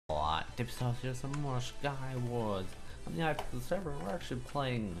Hypixel, here's some more Skywars. On the Hypixel server, we're actually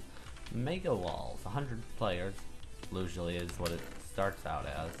playing Mega Walls. 100 players, usually is what it starts out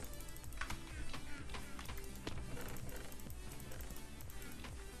as.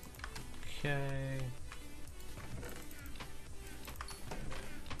 Okay.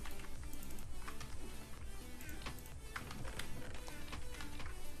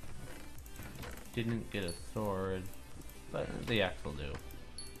 Didn't get a sword, but the axe will do.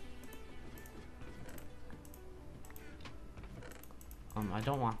 I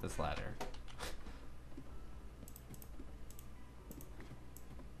don't want this ladder.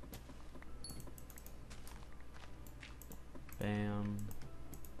 Bam.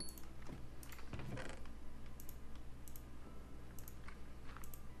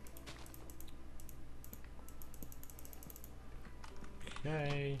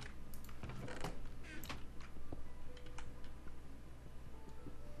 Okay.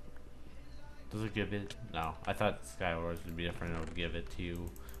 Does it give it? No, I thought Skywars would be different. It would give it to you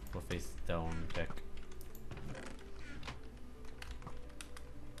with a stone pick.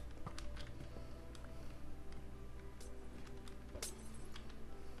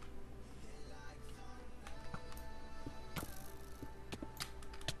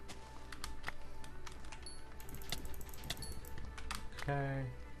 Okay.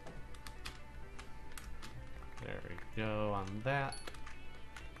 There we go on that.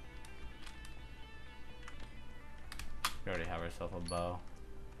 We already have ourselves a bow.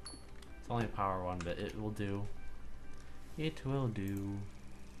 It's only a power one, but it will do. It will do.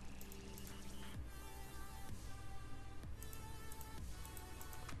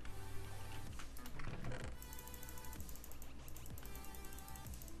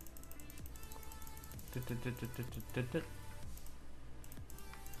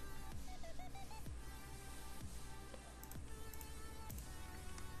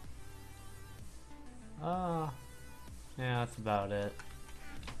 Yeah, that's about it.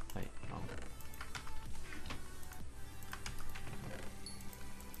 Wait, no.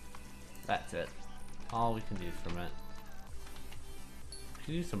 That's it. All we can use from it. We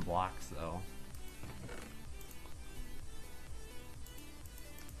can use some blocks though.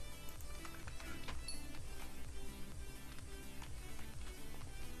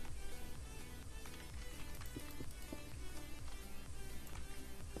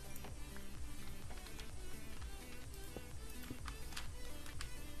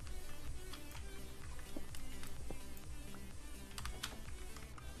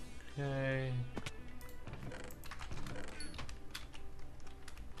 Okay.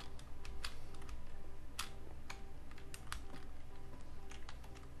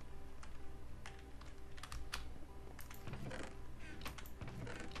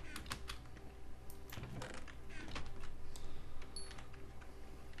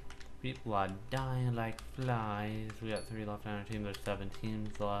 People are dying like flies. We got 3 left on our team. There's 7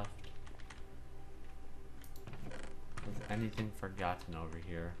 teams left. Is anything forgotten over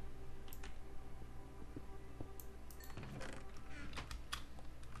here?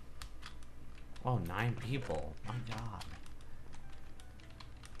 Oh, 9 people. My God.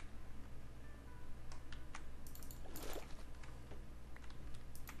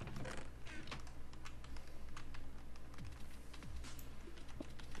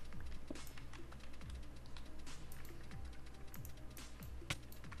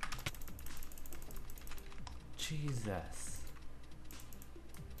 Jesus.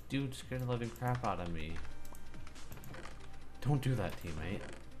 Dude scared the living crap out of me. Don't do that, teammate.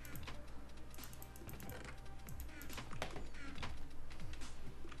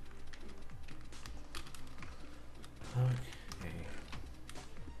 Okay.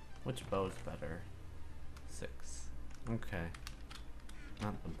 Which bow's better? 6. Okay.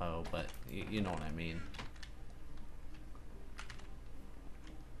 Not the bow, but you know what I mean.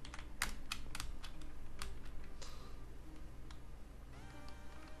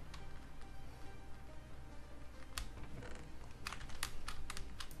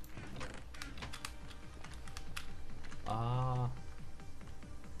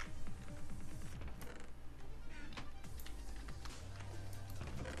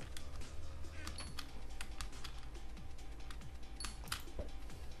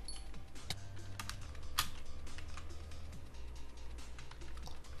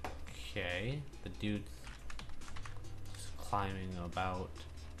 Okay, the dude's just climbing about.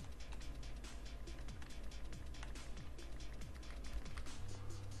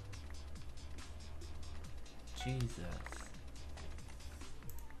 Jesus.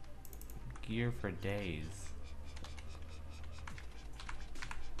 Gear for days.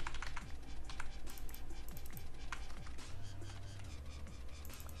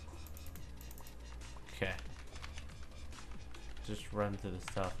 just run through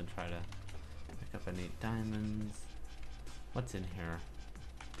the stuff and try to pick up any diamonds. What's in here?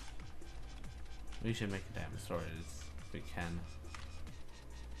 We should make a diamond sword if we can.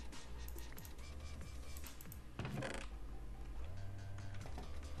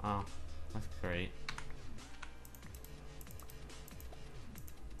 Oh, that's great.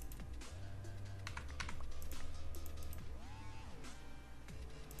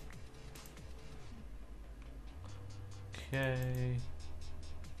 Okay.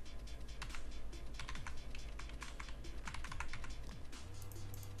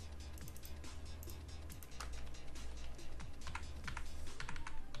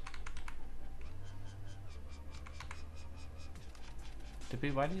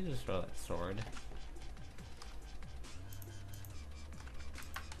 Dippy, why did you just throw that sword?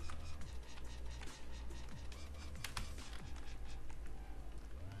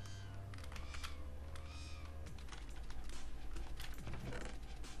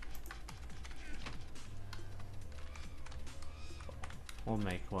 We'll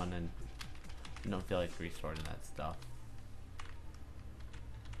make one and don't feel like resorting that stuff.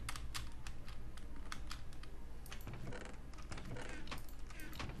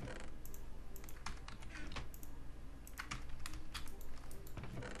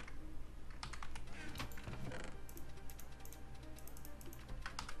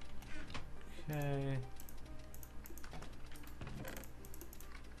 Okay.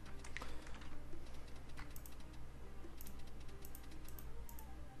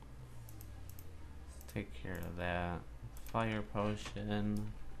 Let's take care of that. Fire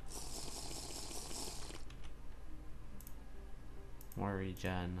potion. More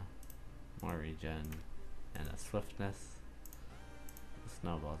regen. More regen. And a swiftness. The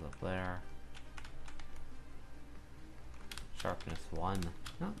snowball's up there. Sharpness 1.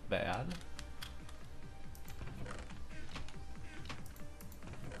 Not bad.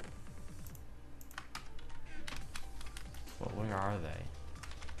 But where are they?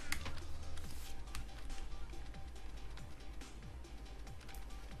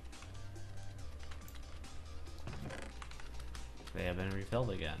 They have been refilled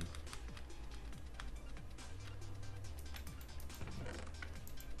again.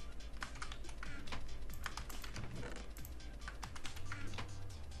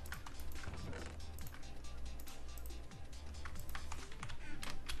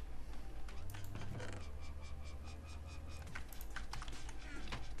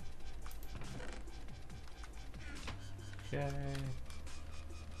 Okay.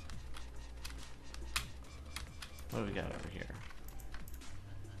 What do we got over here?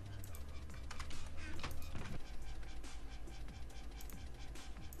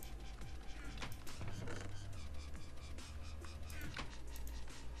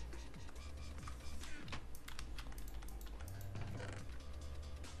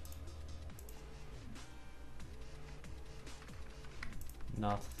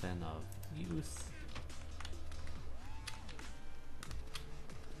 Nothing of use.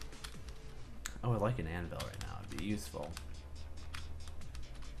 Oh, I like an anvil right now. It'd be useful.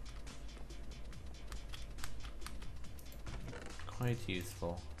 Quite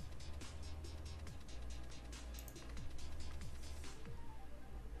useful.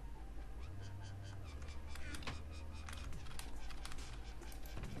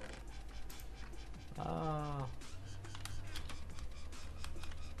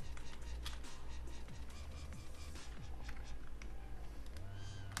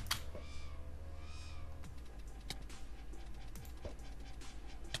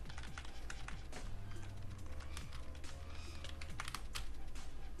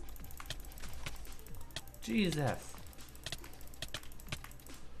 Jesus.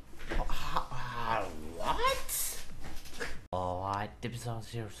 What? Alright, Hypixel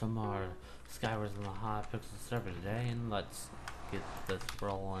here with some more Skywars on the Hypixel server today, and let's get this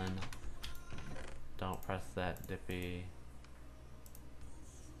rolling. Don't press that, Dippy.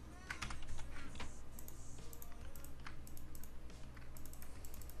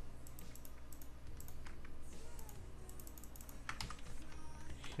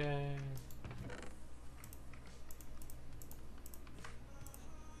 Okay.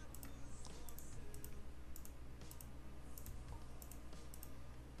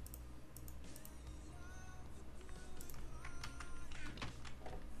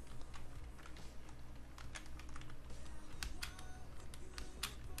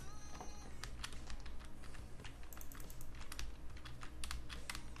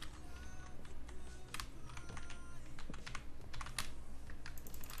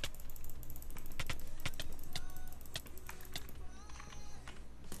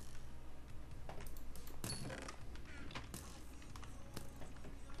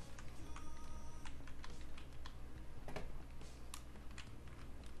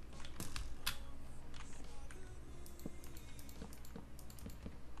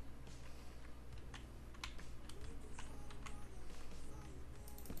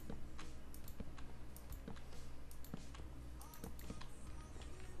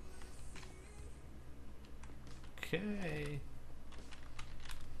 Okay.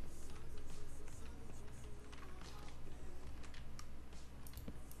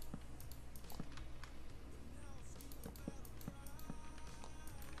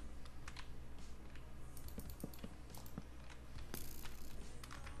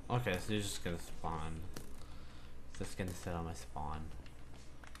 Okay, so you're just gonna spawn. Just gonna sit on my spawn.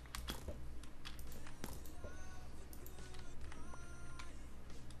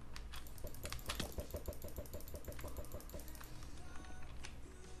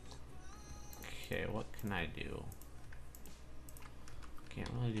 Okay, what can I do? Can't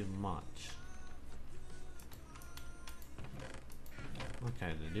really do much.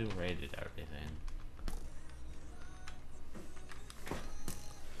 Okay, the new rated everything.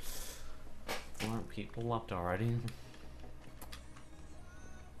 Aren't people left already?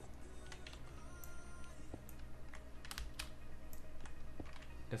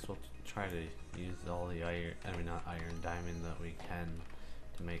 Guess we'll try to use all the iron, not iron, diamond that we can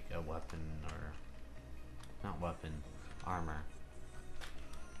to make a weapon, or not weapon, armor.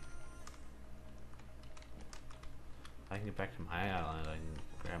 If I can get back to my island, I can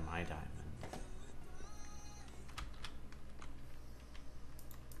grab my diamond.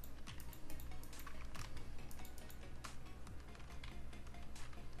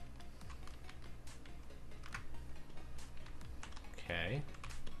 Okay.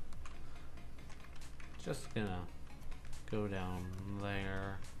 Just gonna go down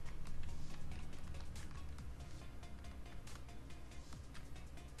there.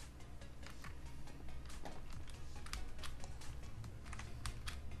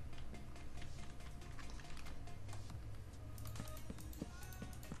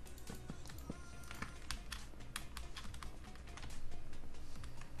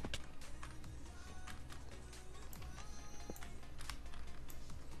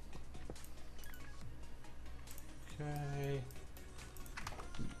 Okay.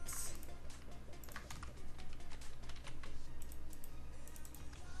 Yes.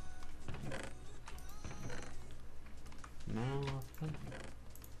 No.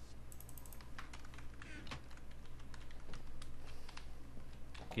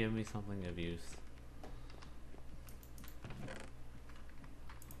 Give me something of use.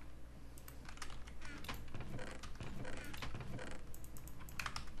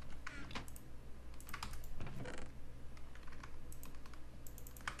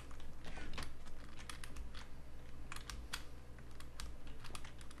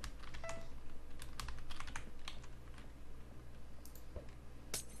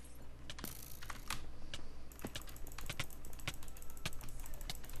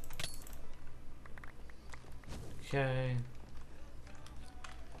 Okay.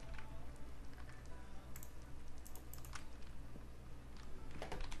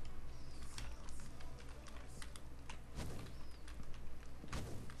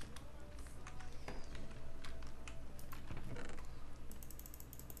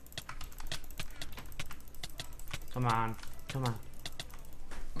 Come on, come on.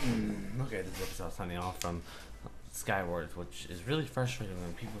 Okay, this episode's signing off from Skywars, which is really frustrating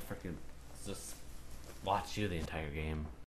when people freaking just watch you the entire game.